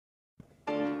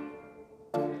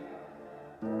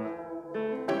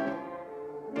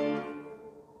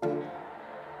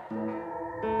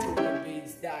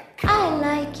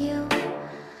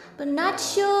but not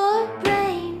your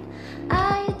brain.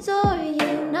 I adore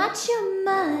you, not your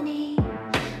money.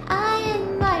 I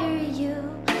admire you,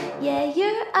 yeah,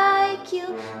 your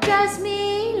IQ drives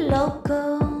me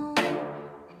loco.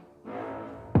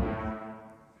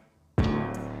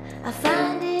 I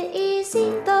find it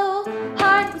easy though,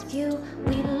 hard with you.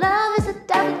 We love as a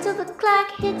dive till the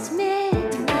clock hits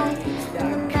midnight,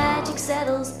 and the magic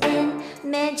settles in.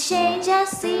 Men change as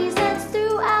seasons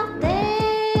throughout their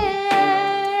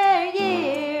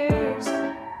years.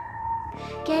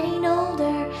 Getting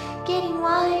older, getting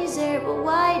wiser, but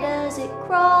why does it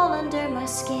crawl under my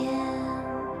skin?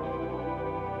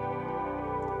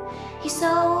 He's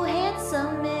so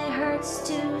handsome, it hurts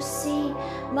to see.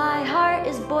 My heart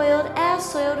is boiled as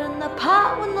soiled in the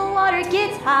pot when the water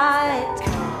gets hot.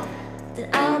 Then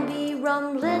I'll be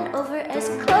rumbling over as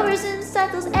clovers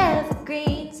inside those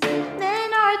evergreens.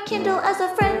 Men are kindle as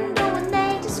a frindle when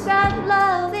they describe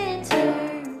love in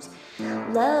terms.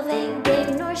 Love ain't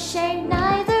game nor shame,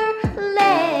 neither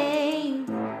lame.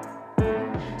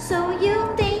 So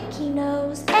you think he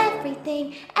knows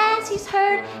everything as he's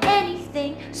heard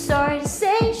anything. Sorry to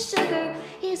say, sugar,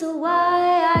 he's a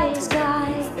wise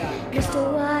guy.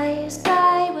 Mr. Wise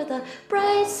Guy with a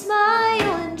bright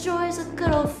smile enjoys a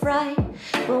good old fright.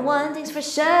 But one thing's for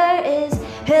sure is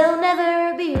he'll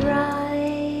never be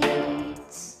right.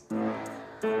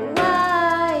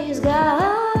 Wise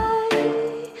guy,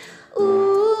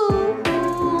 ooh,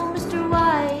 Mr.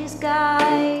 Wise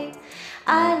Guy,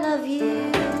 I love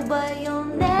you, but you'll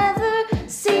never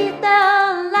see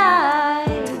the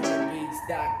light.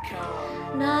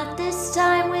 Not this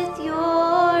time with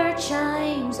your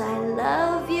chimes. I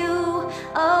love you,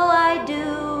 oh I do.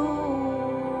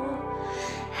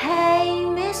 Hey,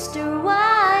 Mr.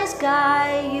 Wise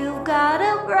Guy, you've got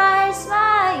a bright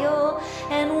smile,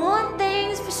 and one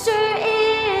thing's for sure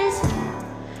is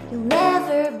you'll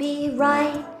never be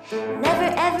right.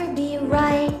 Never ever be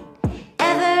right.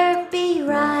 Ever be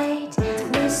right,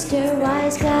 Mr.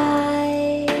 Wise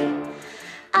Guy.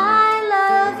 I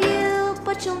love you,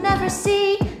 but you'll never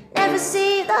see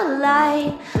the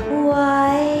light.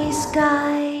 Wise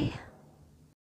Guy.